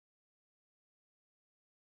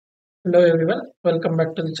Hello everyone, welcome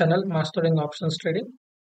back to the channel Mastering Options Trading.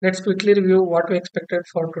 Let's quickly review what we expected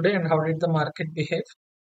for today and how did the market behave.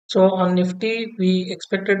 So on Nifty, we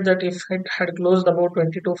expected that if it had closed about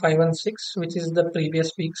 22,516, which is the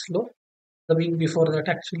previous week's low, the week before that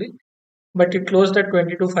actually, but it closed at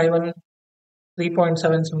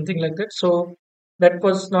 22,513.7 something like that. So that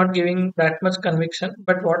was not giving that much conviction.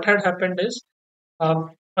 But what had happened is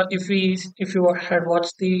if you had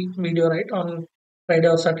watched the video right on Friday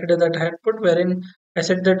or Saturday that I had put, wherein I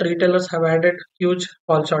said that retailers have added huge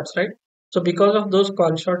call shots, right? So because of those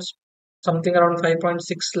call shots, something around 5.6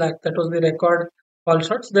 lakh, that was the record call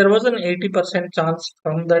shots. There was an 80% chance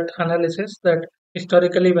from that analysis that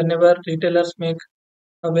historically, whenever retailers make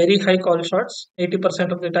a very high call shots,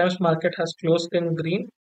 80% of the times market has closed in green,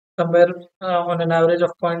 somewhere on an average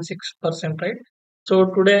of 0.6%, right? So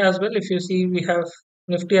today as well, if you see, we have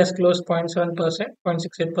Nifty has closed 0.7%,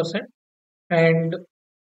 0.68%, and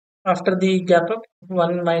after the gap up,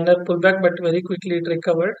 one minor pullback, but very quickly it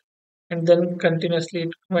recovered, and then continuously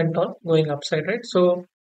it went on going upside, right? So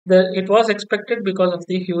it was expected because of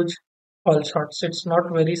the huge call shots. It's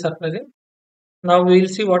not very surprising. Now we'll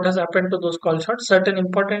see what has happened to those call shots. Certain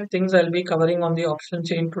important things I'll be covering on the option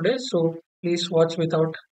chain today, so please watch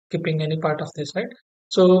without skipping any part of this, right?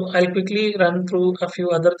 So I'll quickly run through a few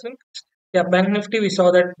other things. Yeah, Bank Nifty, we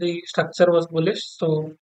saw that the structure was bullish.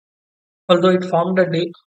 So although it formed a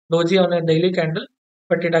doji on a daily candle,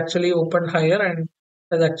 but it actually opened higher and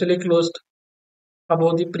has actually closed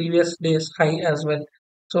above the previous day's high as well.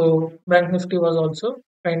 So Bank Nifty was also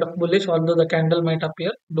kind of bullish, although the candle might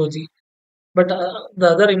appear doji. But the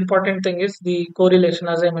other important thing is the correlation,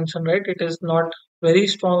 as I mentioned, right? It is not very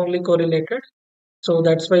strongly correlated. So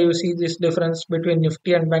that's why you see this difference between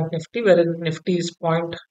Nifty and Bank Nifty, wherein Nifty is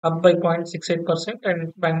up by 0.68%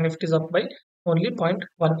 and Bank Nifty is up by only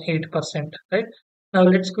 0.18%, right? Now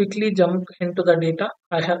let's quickly jump into the data.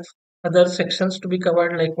 I have other sections to be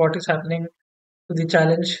covered, like what is happening to the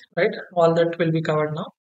challenge, right? All that will be covered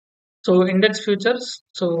now. So index futures,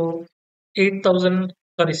 so 8,000,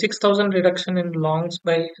 sorry, 6,000 reduction in longs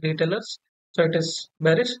by retailers. So it is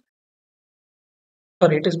bearish,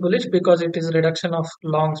 sorry, it is bullish because it is reduction of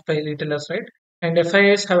longs by retailers, right? And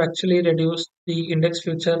FIs have actually reduced the index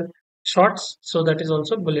future shorts, so that is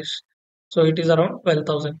also bullish. So it is around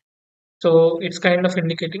 12,000. So it's kind of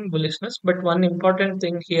indicating bullishness. But one important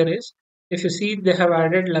thing here is if you see they have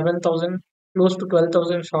added 11,000, close to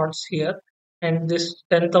 12,000 shorts here, and this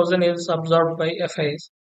 10,000 is absorbed by FIs.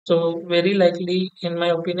 So very likely, in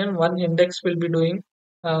my opinion, one index will be doing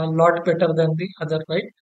a lot better than the other,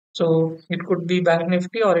 right? So it could be Bank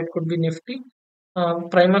Nifty or it could be Nifty.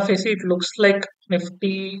 Prima facie, it looks like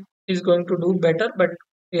Nifty is going to do better, but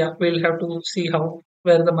yeah, we'll have to see how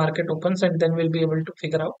where the market opens, and then we'll be able to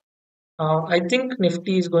figure out. I think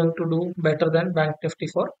Nifty is going to do better than Bank Nifty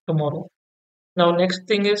for tomorrow. Now, next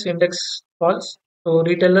thing is index calls. So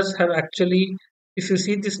retailers have actually, if you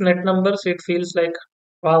see these net numbers, it feels like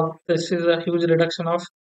wow, this is a huge reduction of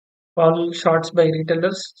call shorts by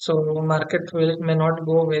retailers. So market may not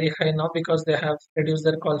go very high now because they have reduced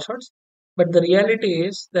their call shorts. But the reality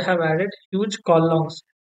is they have added huge call longs.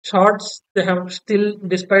 Shorts, they have still,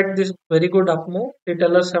 despite this very good up move,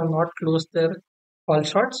 retailers have not closed their call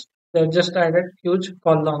shorts. They've just added huge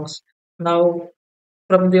call longs. Now,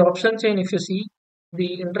 from the option chain, if you see,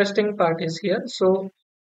 the interesting part is here. So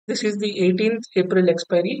this is the 18th April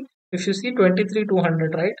expiry. If you see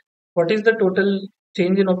 23,200, right? What is the total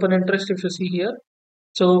change in open interest if you see here?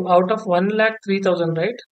 So out of 1,03,000,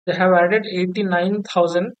 right? They have added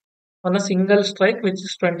 89,000 on a single strike, which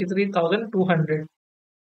is 23,200.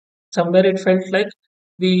 Somewhere it felt like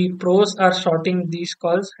the pros are shorting these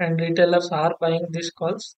calls and retailers are buying these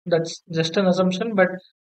calls. That's just an assumption, but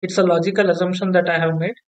it's a logical assumption that I have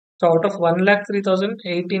made. So out of 1,03,000,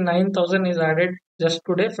 89,000 is added just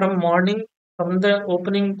today from morning, from the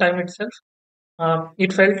opening time itself.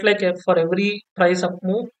 It felt like for every price up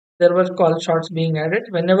move, there were call shots being added.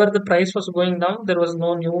 Whenever the price was going down, there was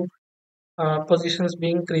no new positions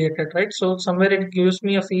being created, right? So somewhere it gives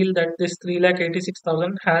me a feel that this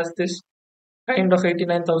 3,86,000 has this kind of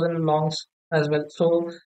 89,000 longs as well. So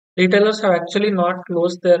retailers have actually not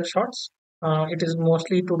closed their shorts. It is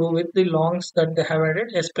mostly to do with the longs that they have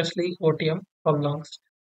added, especially OTM call longs.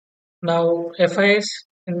 Now FIS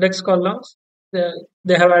index call longs,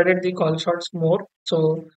 they have added the call shorts more.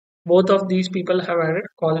 So both of these people have added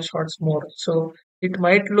call shorts more. So it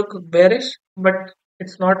might look bearish, but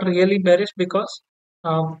it's not really bearish because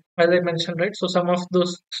as I mentioned, right? So some of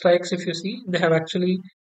those strikes, if you see, they have actually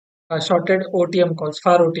shorted OTM calls,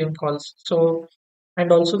 far OTM calls. So,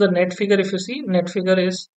 and also the net figure, if you see, net figure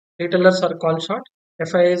is retailers are call short,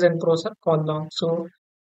 FIs and pros are call long. So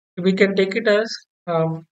we can take it as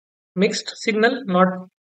mixed signal, not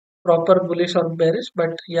proper bullish or bearish,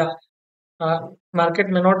 but yeah, market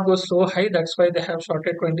may not go so high. That's why they have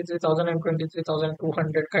shorted 23,000 and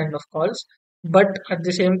 23,200 kind of calls. But at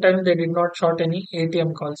the same time, they did not short any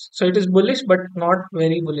ATM calls. So it is bullish, but not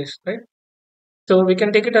very bullish, right? So we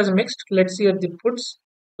can take it as mixed. Let's see at the puts.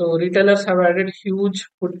 So retailers have added huge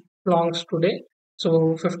put longs today.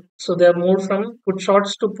 So they have moved from put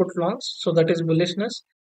shorts to put longs. So that is bullishness.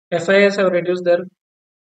 FIS have reduced their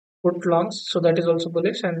put longs. So that is also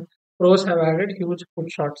bullish. And pros have added huge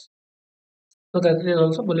put shorts. So that is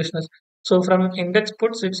also bullishness. So from index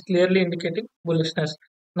puts, it's clearly indicating bullishness.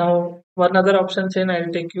 Now, one other option chain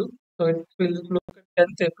I'll take you. So it will look at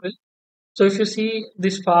 10th April. So if you see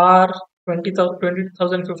this far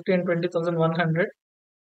 20,050 and 20,100,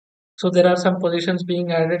 so there are some positions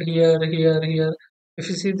being added here, here, here. If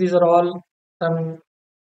you see, these are all some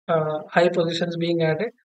high positions being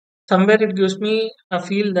added. Somewhere it gives me a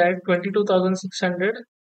feel that 22,600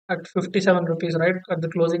 at 57 rupees, right, at the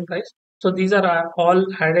closing price. So these are all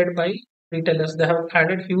added by retailers. They have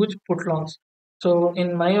added huge put longs. So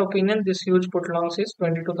in my opinion, this huge put longs is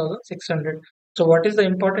 22,600. So what is the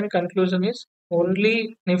important conclusion is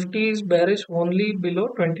only Nifty is bearish only below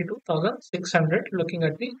 22,600 looking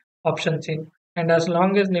at the option chain. And as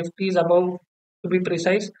long as Nifty is above, to be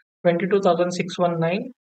precise,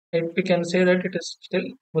 22,619, we can say that it is still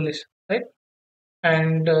bullish, right?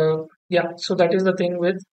 And yeah, so that is the thing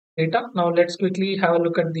with data. Now let's quickly have a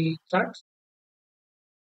look at the charts.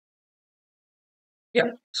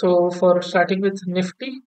 Yeah, so for starting with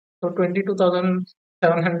Nifty, so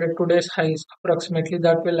 22,700 today's highs approximately,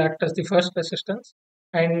 that will act as the first resistance.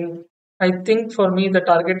 And I think for me the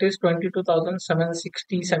target is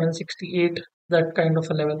 22,760, 768, that kind of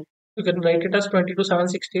a level. You can write it as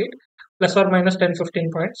 22,768 plus or minus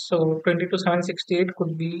 10-15 points. So 22,768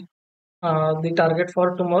 could be the target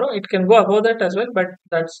for tomorrow. It can go above that as well, but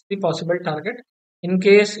that's the possible target. In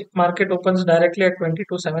case market opens directly at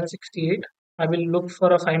 22,768, I will look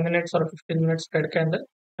for a 5 minutes or a 15 minutes red candle.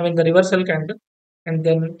 I mean the reversal candle, and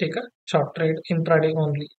then take a short trade intraday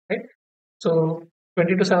only, right? So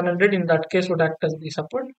 22,700 in that case would act as the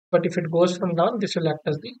support, but if it goes from down, this will act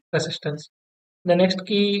as the resistance. The next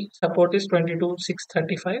key support is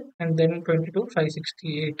 22,635 and then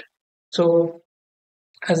 22,568. So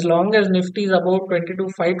as long as Nifty is above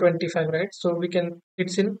 22,525, right? So we can,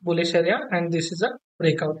 it's in bullish area and this is a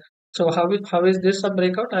breakout. So how is this a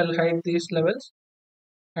breakout? I'll hide these levels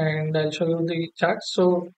and I'll show you the chart.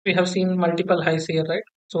 So we have seen multiple highs here, right?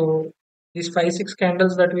 So these 5-6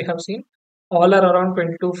 candles that we have seen all are around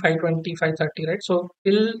 22,520, 530, right? So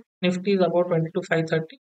till Nifty is about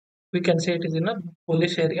 22,530, we can say it is in a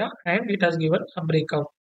bullish area and it has given a breakout.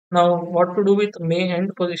 Now, what to do with May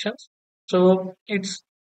end positions? So it's,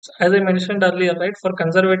 as I mentioned earlier, right, for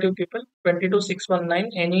conservative people,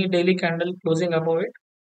 22,619, any daily candle closing above it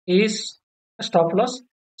is a stop loss.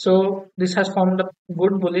 So this has formed a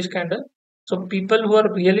good bullish candle. So people who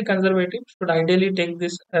are really conservative should ideally take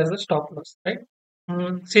this as a stop loss, right?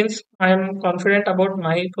 Since I am confident about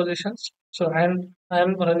my positions, so I am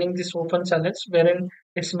running this open challenge wherein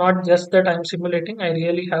it's not just that I'm simulating, I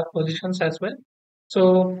really have positions as well.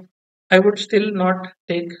 So I would still not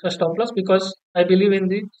take a stop loss because I believe in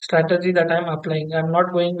the strategy that I'm applying. I'm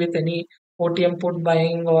not going with any OTM put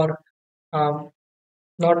buying or um,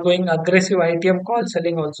 not going aggressive ITM call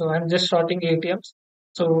selling also. I'm just shorting ATMs.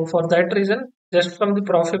 So for that reason, just from the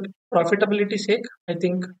profitability sake, I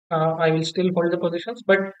think I will still hold the positions.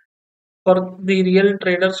 But for the real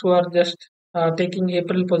traders who are just taking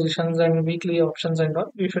April positions and weekly options and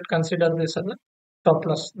all, you should consider this as a stop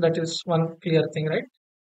loss. That is one clear thing, right?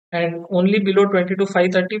 And only below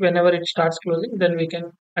 22,530, whenever it starts closing, then we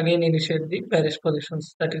can again initiate the bearish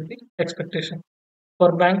positions. That is the expectation.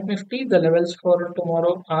 For Bank Nifty, the levels for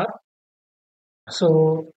tomorrow are,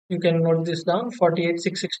 so you can note this down,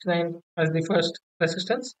 48,669 as the first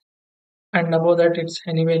resistance, and above that it's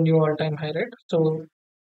anyway new all-time high, right? So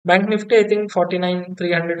Bank Nifty, I think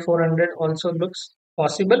 49,300, 400 also looks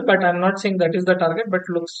possible, but I'm not saying that is the target, but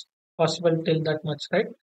looks possible till that much, right?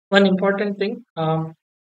 One important thing,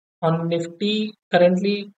 on Nifty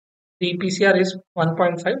currently the PCR is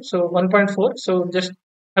 1.5, so 1.4. So just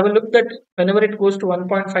have a look that whenever it goes to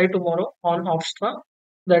 1.5 tomorrow on Opstra,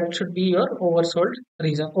 that should be your oversold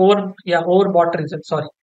reason, overbought reason. Sorry.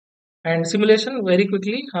 And simulation very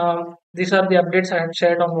quickly. These are the updates I had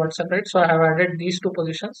shared on WhatsApp, right? So I have added these two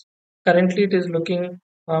positions. Currently, it is looking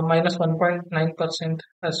minus 1.9%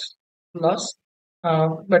 as loss.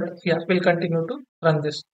 But yeah, we'll continue to run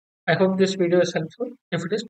this. I hope this video is helpful. If it is,